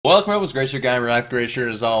Welcome everyone, it's Glacier Guy, React Glacier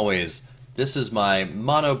as always. This is my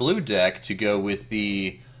mono blue deck to go with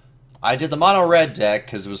the... I did the mono red deck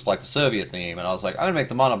because it was like the Soviet theme, and I was like, I'm going to make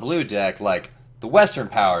the mono blue deck like the Western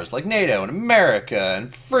powers, like NATO and America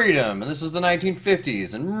and freedom, and this is the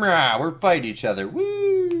 1950s, and rah, we're fighting each other,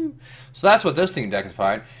 woo! So that's what this theme deck is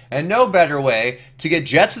behind, and no better way to get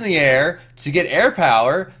jets in the air, to get air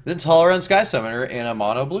power, than Talrand Sky Summoner in a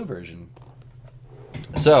mono blue version.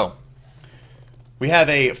 So... we have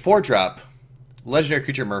a 4-drop legendary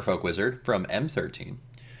creature Merfolk Wizard from M13.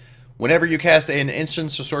 Whenever you cast an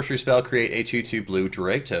instant or sorcery spell, create a 2/2 blue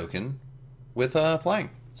Drake token with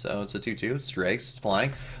flying. So it's a 2/2, it's Drakes, it's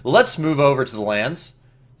flying. Let's move over to the lands.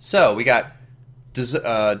 So we got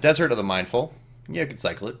Desert of the Mindful. Yeah, you can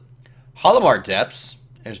cycle it. Hollowmar Depths.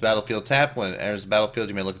 Enters battlefield tap. When it enters the battlefield,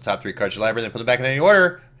 you may look at the top 3 cards of your library, then put them back in any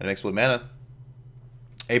order, and it makes blue mana.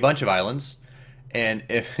 A bunch of islands. And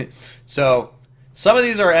if so... some of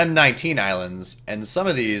these are M19 islands, and some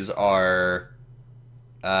of these are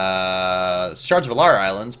Shards of Alara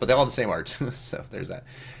islands, but they all have the same art. So there's that.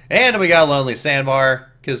 And we got Lonely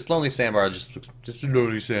Sandbar, because Lonely Sandbar just a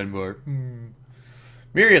Lonely Sandbar.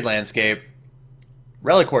 Myriad Landscape,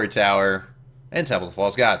 Reliquary Tower, and Temple of the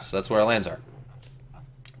False Gods. So that's where our lands are.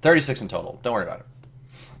 36 in total. Don't worry about it.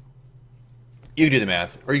 You can do the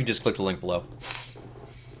math, or you can just click the link below.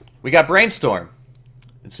 We got Brainstorm.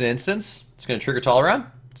 It's an instance. It's going to trigger Talrand.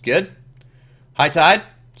 It's good. High Tide.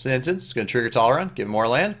 It's an instance. It's going to trigger Talrand. Give him more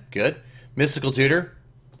land. Good. Mystical Tutor.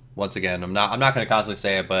 Once again, I'm not going to constantly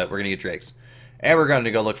say it, but we're going to get Drakes. And we're going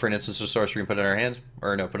to go look for an instance or sorcery and put it in our hands.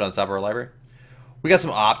 Or no, put it on top of our library. We got some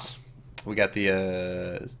opts. We got the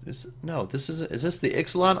is this the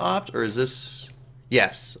Ixalan opt, or is this...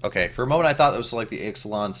 yes. Okay. For a moment I thought it was like the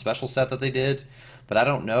Ixalan special set that they did. But I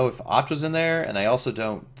don't know if Opt was in there, and I also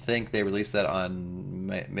don't think they released that on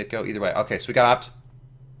Mitgo. Either way. Okay, so we got Opt.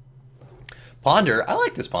 Ponder. I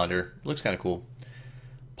like this Ponder. It looks kind of cool.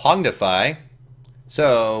 Pongify.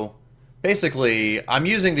 So, basically, I'm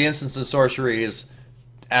using the instants and sorceries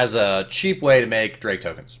as a cheap way to make Drake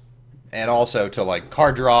tokens. And also to, like,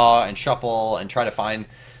 card draw and shuffle and try to find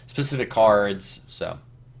specific cards. So,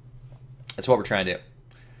 that's what we're trying to do.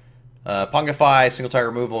 Pongify, single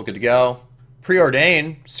target removal, good to go.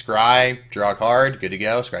 Preordain, Scry, draw a card, good to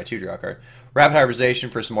go. Scry 2, draw a card. Rapid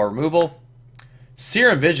Hybridization for some more removal.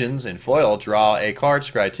 Serum Visions in foil, draw a card,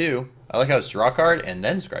 Scry 2. I like how it's draw a card and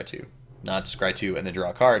then Scry 2. Not Scry 2 and then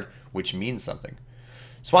draw a card, which means something.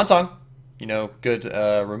 Swan Song, you know, good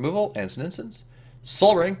removal and some instance.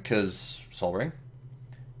 Soul Ring, because Soul Ring.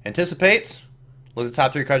 Anticipate, look at the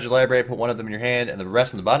top 3 cards of your library, put one of them in your hand, and the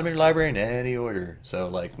rest in the bottom of your library in any order. So,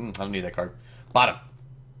 like, I don't need that card. Bottom.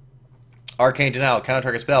 Arcane Denial, counter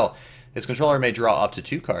target spell. Its controller may draw up to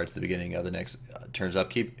 2 cards at the beginning of the next turn's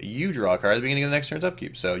upkeep. You draw a card at the beginning of the next turn's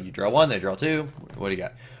upkeep. So you draw 1, they draw 2. What do you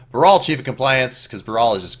got? Baral, Chief of Compliance, because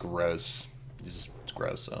Baral is just gross. It's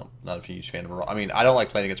gross, so I'm not a huge fan of Baral. I mean, I don't like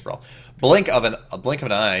playing against Baral. Blink of an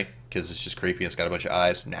Eye, because it's just creepy and it's got a bunch of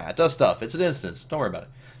eyes. Nah, it does stuff. It's an instance. Don't worry about it.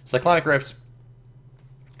 Cyclonic Rift,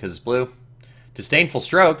 because it's blue. Disdainful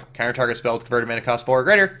Stroke, counter target spell with converted mana cost 4 or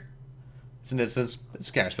greater. It's an instance. It's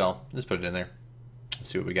a counter spell. Just put it in there. Let's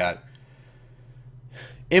see what we got.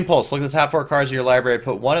 Impulse. Look at the top 4 cards of your library.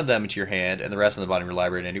 Put one of them into your hand and the rest on the bottom of your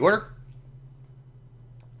library in any order.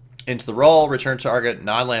 Into the roll. Return target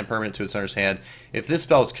non-land permanent to its owner's hand. If this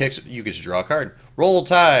spell is kicked, you get to draw a card. Roll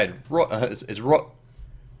Tide. It's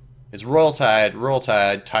Royal Tide. Roll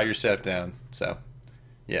Tide. Tide yourself down. So,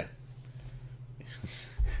 yeah.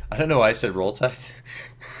 I don't know why I said Roll Tide.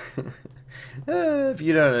 If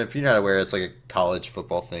you're not aware, it's like a college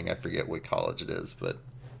football thing. I forget what college it is, but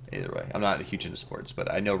either way, I'm not huge into sports,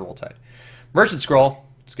 but I know Roll Tide. Merchant Scroll,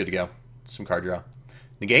 it's good to go. Some card draw.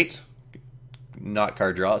 Negate, not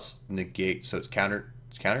card draw. It's negate, so it's counter.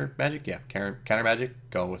 It's counter magic, yeah, counter magic.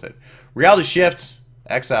 Going with it. Reality Shift,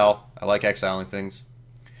 exile. I like exiling things.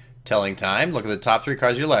 Telling Time. Look at the top 3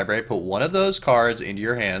 cards of your library. Put one of those cards into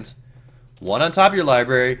your hands. One on top of your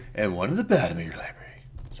library, and one at the bottom of your library.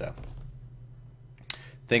 So.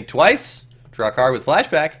 Think Twice, draw a card with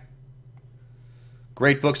flashback.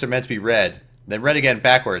 Great books are meant to be read, then read again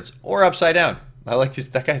backwards or upside down. I like this.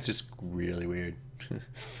 That guy's just really weird.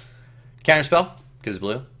 Counterspell, because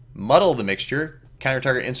blue. Muddle the Mixture, counter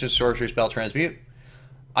target instant sorcery spell transmute.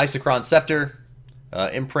 Isochron Scepter,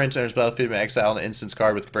 imprint enters battlefield, exile an instance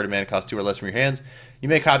card with converted mana cost 2 or less from your hands. You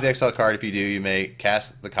may copy the exile card. If you do, you may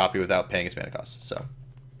cast the copy without paying its mana cost. So.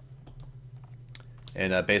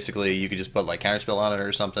 And basically, you could just put like counterspell on it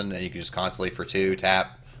or something, and you could just constantly for 2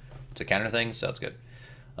 tap to counter things. So it's good.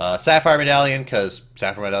 Sapphire Medallion, because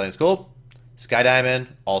Sapphire Medallion is cool. Sky Diamond,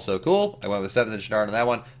 also cool. I went with 7th Edition art on that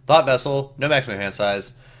one. Thought Vessel, no maximum hand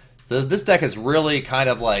size. So this deck is really kind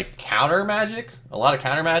of like counter magic. A lot of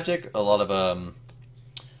counter magic. A lot of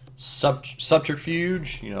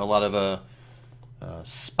subterfuge. You know, a lot of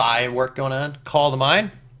spy work going on. Call the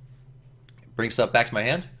Mine. Bring stuff back to my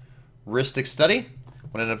hand. Rhystic Study.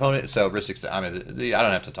 When an opponent... So, Rhystic Study... I mean, I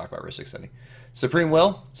don't have to talk about Rhystic Study. Supreme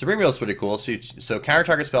Will. Supreme Will is pretty cool. So counter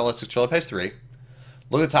target spell lets controller pays 3.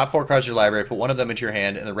 Look at the top 4 cards of your library, put one of them into your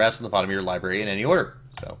hand, and the rest on the bottom of your library in any order.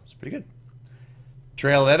 So, it's pretty good.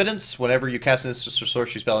 Trail of Evidence. Whenever you cast an instant or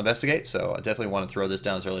sorcery spell, investigate. So, I definitely want to throw this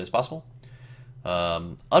down as early as possible.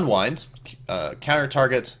 Unwind. Counter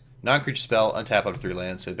target, non-creature spell, untap up to 3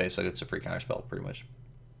 lands. So, basically, it's a free counter spell, pretty much.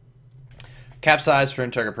 Capsize.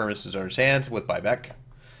 Turn target permanents in owner's hand with buyback.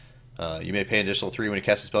 You may pay an additional 3 when you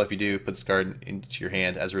cast a spell. If you do, put this card into your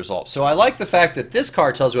hand as a result. So, I like the fact that this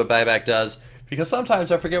card tells you what buyback does, because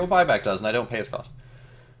sometimes I forget what buyback does, and I don't pay its cost.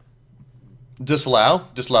 Disallow.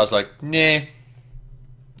 Disallow's like, nah, I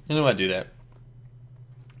don't want to do that.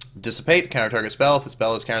 Dissipate. Counter target spell. If the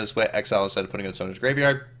spell is countered this way, exile instead of putting it in its owner's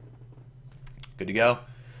graveyard. Good to go.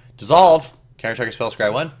 Dissolve. Counter target spell,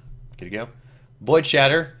 scry 1. Good to go. Void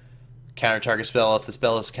Shatter. Counter target spell. If the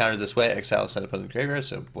spell is countered this way, exile instead of putting it in the graveyard.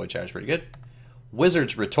 So Void Shatter is pretty good.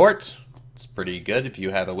 Wizard's Retort. It's pretty good if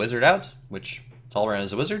you have a wizard out, which... Talrand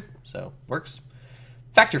is a wizard, so works.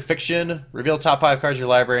 Fact or Fiction. Reveal top 5 cards of your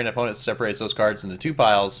library, and opponent separates those cards into 2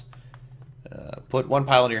 piles. Put 1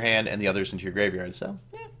 pile in your hand and the others into your graveyard. So,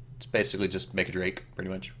 yeah, it's basically just make a Drake, pretty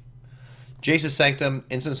much. Jace's Sanctum.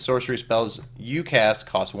 Instant sorcery spells you cast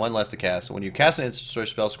cost 1 less to cast. When you cast an instant sorcery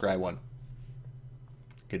spell, scry 1.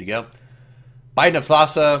 Good to go. Biden of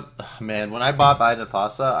Thassa. Oh, man, when I bought Biden of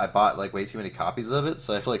Thassa, I bought like way too many copies of it,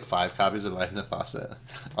 so I feel like 5 copies of Biden of Thassa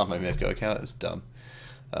on my Mythco account. It's dumb.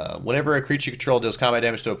 Whenever a creature you control deals combat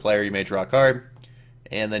damage to a player, you may draw a card,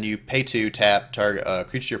 and then you pay 2, tap, target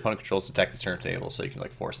creature your opponent controls to attack this turn table, so you can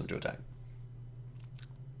like force them to attack.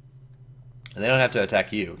 And they don't have to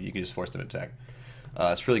attack you. You can just force them to attack.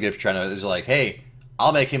 It's really good if you're trying to. It's like, hey,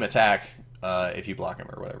 I'll make him attack if you block him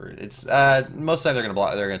or whatever. It's most of the time they're gonna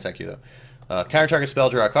block. They're gonna attack you though. Counter target spell,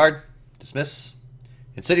 draw a card. Dismiss.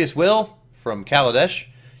 Insidious Will from Kaladesh.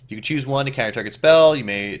 You can choose 1 to counter target spell. You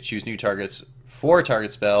may choose new targets for a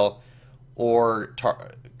target spell, or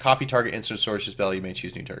copy target instant sorcery spell. You may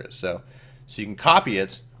choose new targets. So you can copy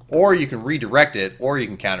it, or you can redirect it, or you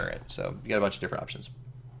can counter it. So you got a bunch of different options.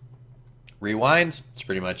 Rewind. It's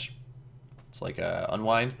pretty much, it's like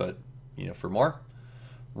unwind, but you know, for more.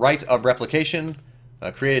 Rite of Replication.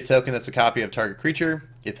 Create a token that's a copy of target creature.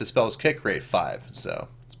 If the spell is kicked, create 5. So,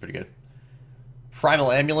 it's pretty good.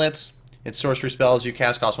 Primal Amulet. It's sorcery spells you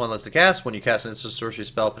cast cost 1 less to cast. When you cast an instant sorcery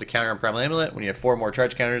spell, put a counter on Primal Amulet. When you have 4 more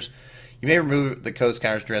charge counters, you may remove the code's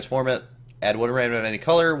counters to transform it. Add 1 random of any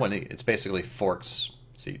color when it's basically forks.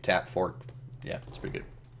 So you tap, fork. Yeah, it's pretty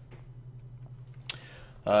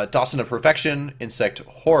good. Dawson of Perfection. Insect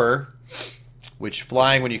Horror. Which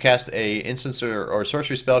flying when you cast a instance or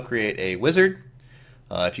sorcery spell, create a wizard.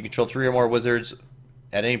 If you control 3 or more wizards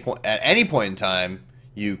at any point in time,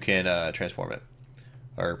 you can transform it.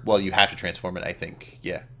 Or well, you have to transform it, I think.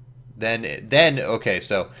 Yeah. Then okay.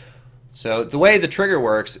 So the way the trigger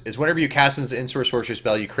works is whenever you cast an instant or sorcery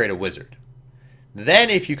spell, you create a wizard. Then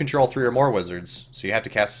if you control 3 or more wizards, so you have to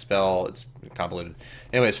cast a spell. It's convoluted.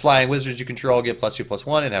 Anyways, flying wizards you control get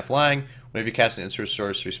 +2/+1 and have flying. Whenever you cast an instant or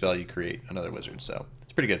sorcery spell, you create another wizard. So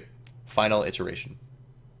it's pretty good. Final iteration.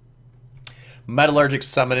 Metallurgic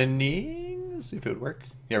Summoning. Let's see if it would work.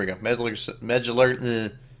 Here we go. Metallurgic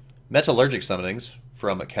Summonings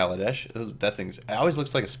from Kaladesh. That thing always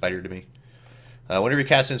looks like a spider to me. Whenever you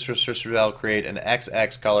cast an instant sorcery spell, create an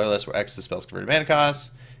XX colorless where X is the spell's converted mana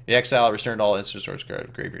cost. You exile it, return all instant sorcery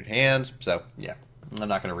cards graveyard hands. So yeah, I'm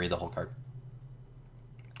not going to read the whole card.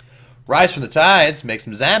 Rise from the Tides. Make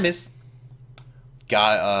some zombies.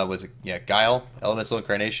 Guile. Elemental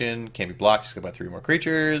Incarnation. Can't be blocked. Just about 3 more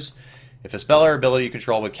creatures. If a spell or ability you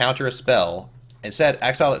control would counter a spell, instead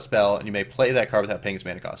exile that spell, and you may play that card without paying its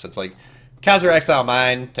mana cost. So it's like, counter exile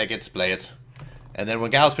mine, take it, play it. And then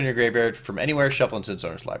when Guile's put in your graveyard, from anywhere, shuffle into its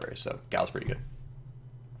owner's library. So Guile's pretty good.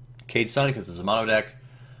 Cade Sun, because it's a mono deck.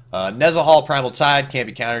 Nezahal Primal Tide, can't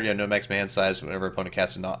be countered. You have no max mana size. Whenever opponent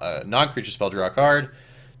casts a non-creature spell, draw a card.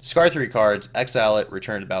 Discard 3 cards, exile it,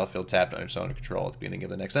 return to battlefield tapped under its owner control at the beginning of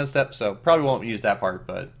the next end step. So probably won't use that part,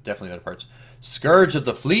 but definitely other parts. Scourge of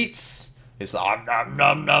the Fleets. It's nom nom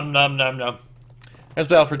nom nom nom nom. As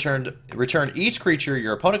battlefield return each creature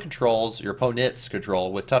your opponent's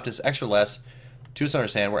control with toughness extra less to its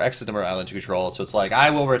owner's hand, where X is the number of islands you control. So it's like, I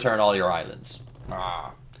will return all your islands.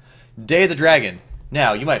 Day of the Dragon.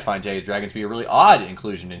 Now, you might find Day Dragon to be a really odd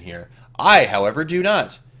inclusion in here. I, however, do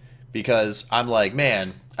not. Because I'm like,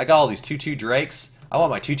 man, I got all these 2/2 Drakes. I want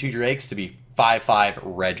my 2/2 Drakes to be 5/5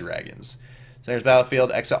 red dragons. So there's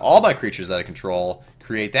battlefield, exile all my creatures that I control,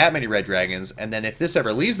 create that many red dragons, and then if this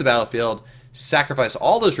ever leaves the battlefield, sacrifice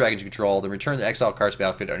all those dragons you control, then return the exile cards to the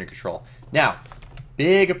battlefield under your control. Now,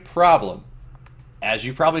 big problem. As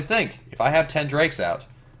you probably think, if I have 10 Drakes out,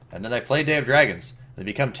 and then I play Day of Dragons, and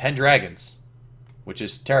they become 10 dragons, which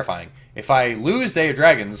is terrifying. If I lose Day of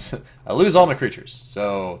Dragons, I lose all my creatures.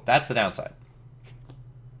 So that's the downside.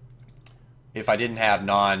 If I didn't have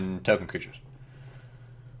non-token creatures.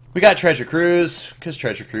 We got Treasure Cruise, because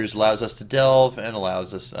Treasure Cruise allows us to delve and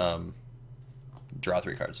allows us draw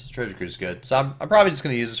 3 cards. Treasure Cruise is good. So I'm probably just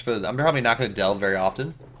going to use this for... I'm probably not going to delve very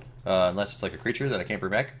often, unless it's like a creature that I can't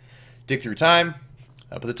bring back. Dig Through Time.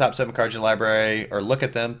 Put the top 7 cards in the library, or look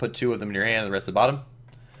at them, put 2 of them in your hand and the rest at the bottom.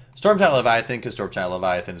 Stormtide Leviathan, because Stormtide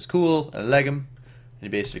Leviathan is cool, and I like him.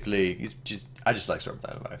 And I just like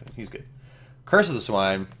Stormtide Leviathan. He's good. Curse of the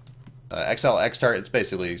Swine. Exile X target,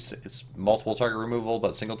 it's multiple target removal,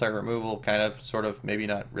 but single target removal, kind of, sort of, maybe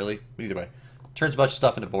not really. But either way. Turns a bunch of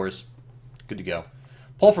stuff into boars. Good to go.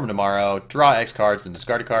 Pull from Tomorrow, draw X cards, and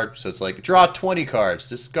discard a card. So it's like, draw 20 cards,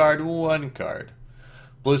 discard 1 card.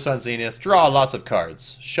 Blue Sun Zenith, draw lots of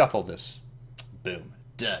cards. Shuffle this. Boom.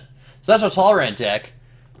 Done. So that's our Talrand deck.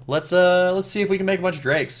 Let's see if we can make a bunch of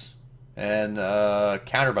Drakes. And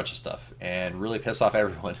counter a bunch of stuff. And really piss off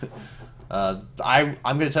everyone. I'm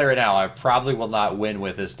going to tell you right now, I probably will not win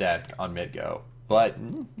with this deck on mid-go. But,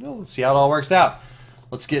 let's see how it all works out.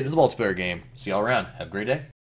 Let's get into the multiplayer game. See y'all around. Have a great day.